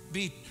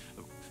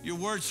 Your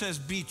word says,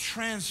 be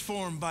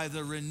transformed by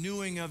the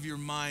renewing of your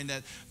mind.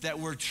 That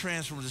word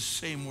transform is the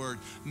same word,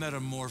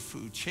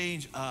 metamorpho.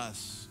 Change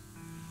us.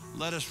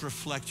 Let us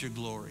reflect your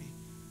glory.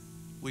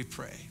 We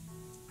pray.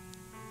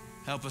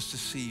 Help us to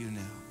see you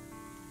now.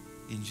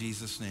 In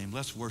Jesus' name.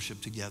 Let's worship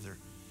together.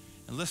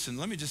 And listen,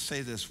 let me just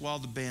say this while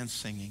the band's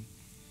singing.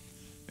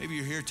 Maybe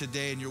you're here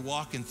today and you're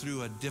walking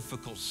through a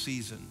difficult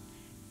season.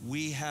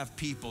 We have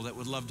people that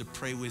would love to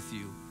pray with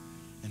you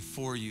and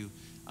for you.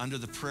 Under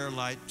the prayer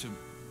light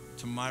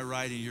to my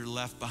right and your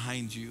left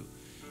behind you,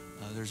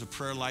 there's a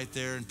prayer light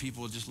there, and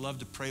people would just love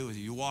to pray with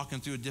you. You're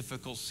walking through a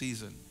difficult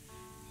season.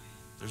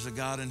 There's a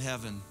God in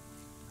heaven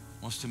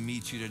wants to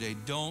meet you today.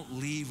 Don't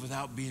leave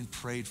without being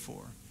prayed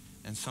for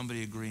and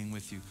somebody agreeing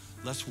with you.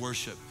 Let's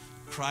worship.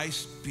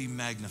 Christ be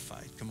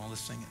magnified. Come on,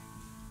 let's sing it.